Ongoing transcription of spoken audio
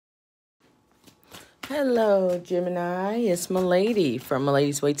Hello, Gemini. It's Milady from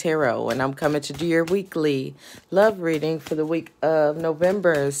Milady's Way Tarot, and I'm coming to do your weekly love reading for the week of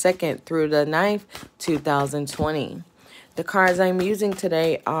November 2nd through the 9th, 2020. The cards I'm using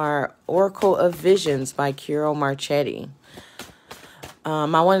today are Oracle of Visions by Kiro Marchetti. I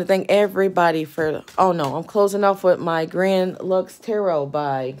want to thank everybody for... Oh, no, I'm closing off with my Grand Lux Tarot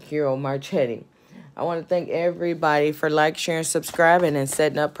by Kiro Marchetti. I want to thank everybody for sharing, subscribing, and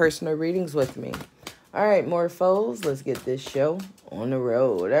setting up personal readings with me. All right, Morphos, let's get this show on the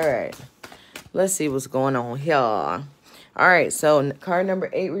road. All right, let's see what's going on here. All right, so card number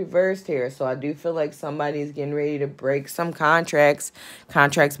 8 reversed here. So I do feel like somebody's getting ready to break some contracts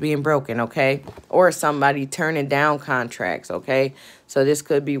being broken, okay? Or somebody turning down contracts, okay? So this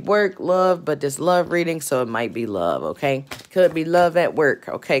could be work, love, but this love reading, so it might be love, okay? Could be love at work,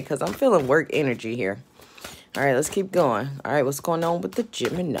 okay? Because I'm feeling work energy here. All right, let's keep going. All right, what's going on with the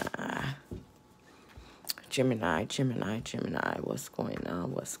Gemini? Gemini, what's going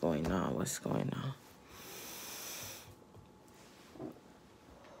on?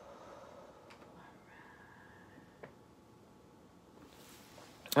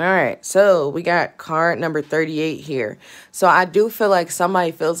 All right, so we got card number 38 here. So I do feel like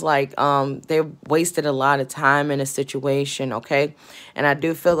somebody feels like they wasted a lot of time in a situation, okay? And I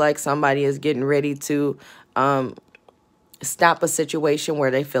do feel like somebody is getting ready to stop a situation where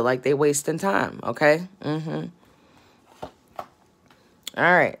they feel like they're wasting time, okay? All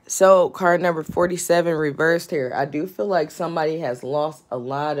right, so card number 47 reversed here. I do feel like somebody has lost a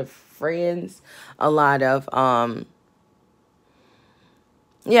lot of friends, a lot of,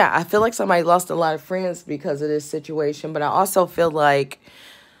 yeah, I feel like somebody lost a lot of friends because of this situation, but I also feel like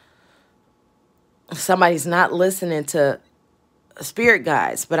somebody's not listening to spirit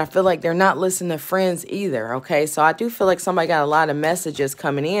guides, but I feel like they're not listening to friends either, okay? So I do feel like somebody got a lot of messages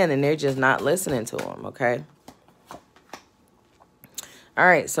coming in and they're just not listening to them, okay? All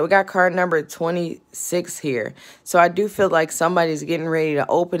right, so we got card number 26 here. So I do feel like somebody's getting ready to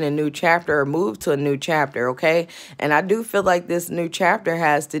open a new chapter or move to a new chapter, okay? And I do feel like this new chapter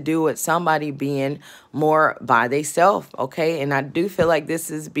has to do with somebody being more by themselves, okay? And I do feel like this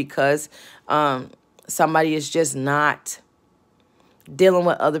is because somebody is just not dealing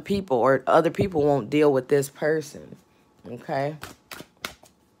with other people, or other people won't deal with this person, okay?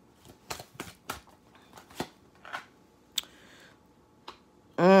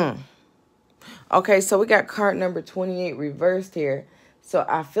 Okay, so we got card number 28 reversed here. So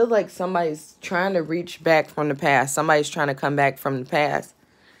I feel like somebody's trying to reach back from the past. Somebody's trying to come back from the past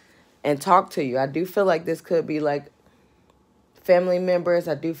and talk to you. I do feel like this could be like family members.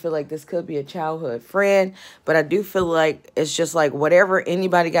 I do feel like this could be a childhood friend. But I do feel like it's just like whatever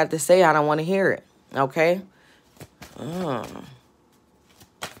anybody got to say, I don't want to hear it. Okay?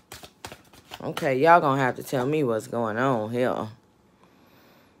 Okay, y'all gonna have to tell me what's going on here.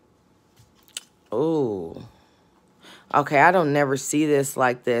 Ooh. Okay, I don't never see this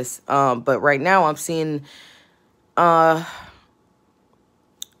like this. But right now I'm seeing... I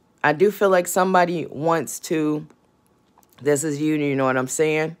do feel like somebody wants to... This is you, you know what I'm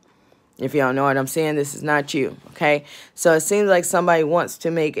saying? If you don't know what I'm saying, this is not you, okay? So it seems like somebody wants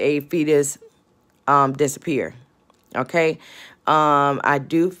to make a fetus disappear, okay? I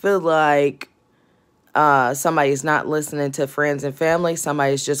do feel like somebody's not listening to friends and family.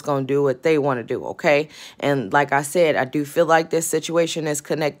 Somebody's just going to do what they want to do, okay? And like I said, I do feel like this situation is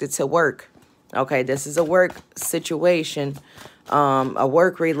connected to work, okay? This is a work situation, a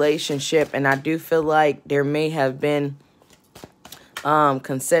work relationship, and I do feel like there may have been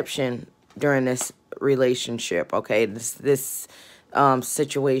conception during this relationship, okay? This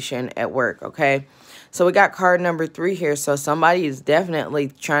situation at work, okay? So we got card number 3 here. So somebody is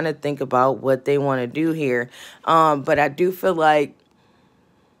definitely trying to think about what they want to do here. But I do feel like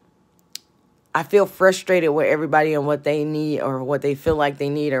I feel frustrated with everybody and what they need, or what they feel like they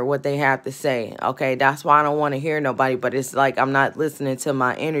need, or what they have to say. Okay, that's why I don't want to hear nobody. But it's like I'm not listening to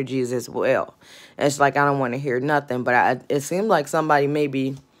my energies as well. It's like I don't want to hear nothing. But it seems like somebody may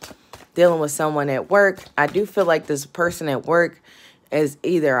be dealing with someone at work. I do feel like this person at work is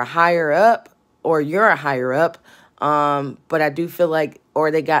either a higher up, or you're a higher up, but I do feel like,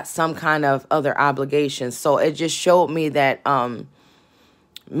 or they got some kind of other obligations. So it just showed me that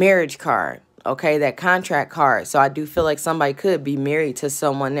marriage card, okay, that contract card. So I do feel like somebody could be married to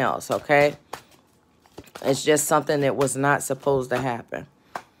someone else, okay? It's just something that was not supposed to happen,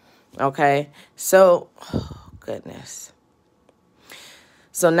 okay? So, oh, goodness.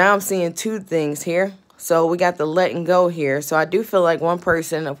 So now I'm seeing 2 things here. So we got the letting go here. So I do feel like one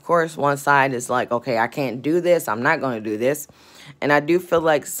person, of course, one side is like, okay, I can't do this. I'm not going to do this. And I do feel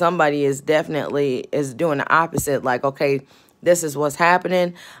like somebody is definitely is doing the opposite. Like, okay, this is what's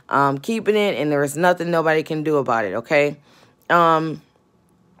happening. Keeping it, and there is nothing nobody can do about it, okay?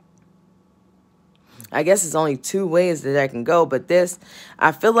 I guess it's only two ways that I can go, but this,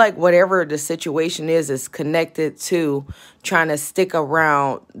 I feel like whatever the situation is connected to trying to stick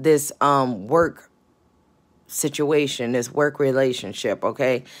around this work situation, this work relationship,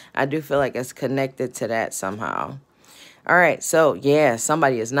 okay? I do feel like it's connected to that somehow. All right, so yeah,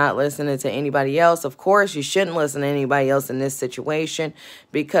 somebody is not listening to anybody else. Of course, you shouldn't listen to anybody else in this situation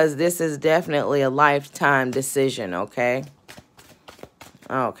because this is definitely a lifetime decision, okay?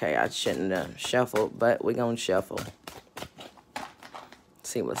 Okay, I shouldn't have shuffled, but we're going to shuffle.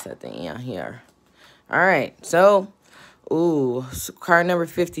 See what's at the end here. All right, so, ooh, card number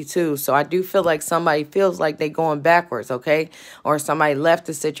 52. So I do feel like somebody feels like they're going backwards, okay? Or somebody left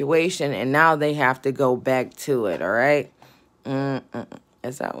the situation and now they have to go back to it, all right?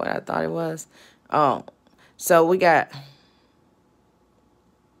 Is that what I thought it was? Oh, so we got...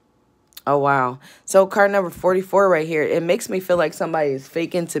 Oh, wow. So card number 44 right here. It makes me feel like somebody is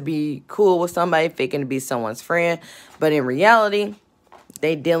faking to be cool with somebody, faking to be someone's friend. But in reality,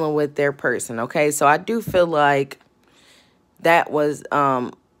 they dealing with their person, okay? So I do feel like that was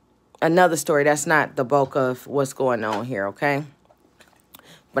another story. That's not the bulk of what's going on here, okay?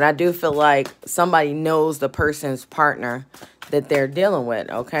 But I do feel like somebody knows the person's partner that they're dealing with,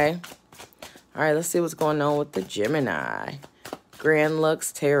 okay? All right, let's see what's going on with the Gemini. Grand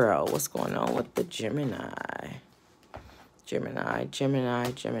Lux Tarot. What's going on with the Gemini? Gemini, Gemini,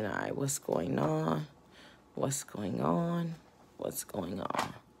 Gemini. What's going on? What's going on? What's going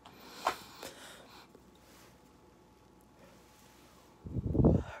on?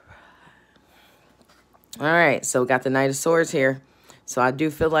 All right, so we got the Knight of Swords here. So I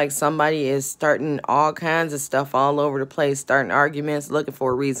do feel like somebody is starting all kinds of stuff all over the place, starting arguments, looking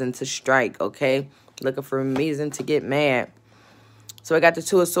for a reason to strike, okay? Looking for a reason to get mad. So I got the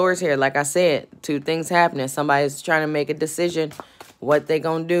Two of Swords here. Like I said, two things happening. Somebody's trying to make a decision what they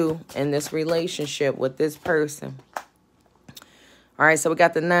going to do in this relationship with this person. All right, so we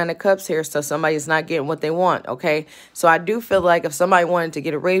got the Nine of Cups here. So somebody's not getting what they want, okay? So I do feel like if somebody wanted to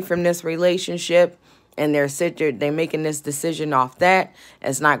get away from this relationship and they're making this decision off that,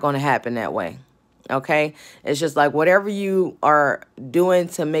 it's not going to happen that way, okay? It's just like whatever you are doing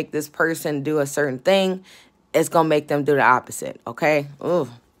to make this person do a certain thing, it's going to make them do the opposite, okay? Ooh,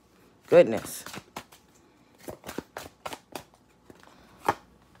 goodness.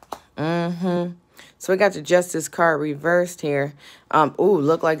 So we got the Justice card reversed here. Ooh,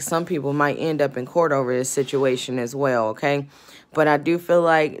 look like some people might end up in court over this situation as well, okay? But I do feel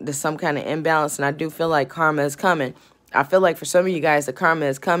like there's some kind of imbalance, and I do feel like karma is coming. I feel like for some of you guys, the karma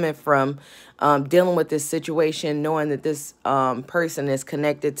is coming from dealing with this situation, knowing that this person is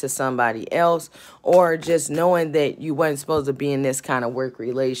connected to somebody else, or just knowing that you weren't supposed to be in this kind of work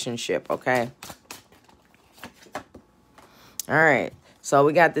relationship, okay? All right. So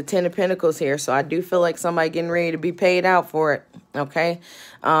we got the Ten of Pentacles here. So I do feel like somebody getting ready to be paid out for it, okay?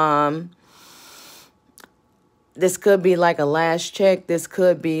 This could be like a last check. This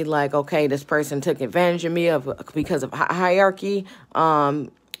could be like, okay, this person took advantage of me because of hierarchy.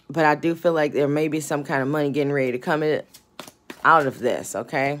 But I do feel like there may be some kind of money getting ready to come out of this,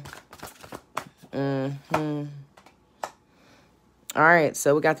 okay? All right,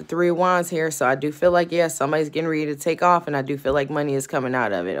 so we got the Three of Wands here. So I do feel like, yes, somebody's getting ready to take off, and I do feel like money is coming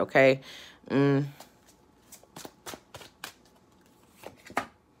out of it, okay? All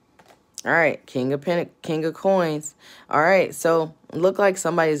right, King of Coins. All right, so look like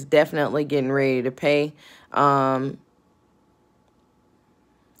somebody's definitely getting ready to pay.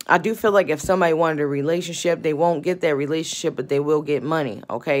 I do feel like if somebody wanted a relationship, they won't get that relationship, but they will get money,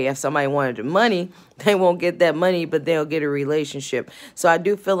 okay? If somebody wanted the money, they won't get that money, but they'll get a relationship. So I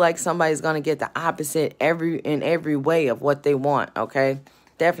do feel like somebody's going to get the opposite in every way of what they want, okay?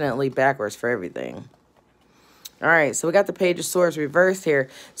 Definitely backwards for everything. All right, so we got the Page of Swords reversed here.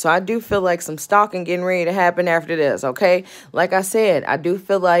 So I do feel like some stalking getting ready to happen after this, okay? Like I said, I do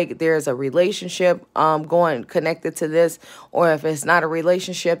feel like there's a relationship going connected to this. Or if it's not a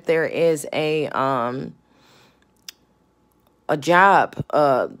relationship, there is a job,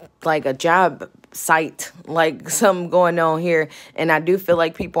 like a job site, like something going on here. And I do feel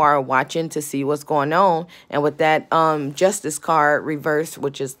like people are watching to see what's going on. And with that Justice card reversed,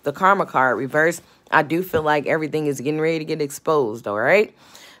 which is the Karma card reversed, I do feel like everything is getting ready to get exposed, all right?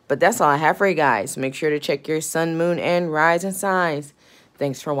 But that's all I have for you guys. Make sure to check your sun, moon, and rising signs.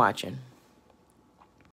 Thanks for watching.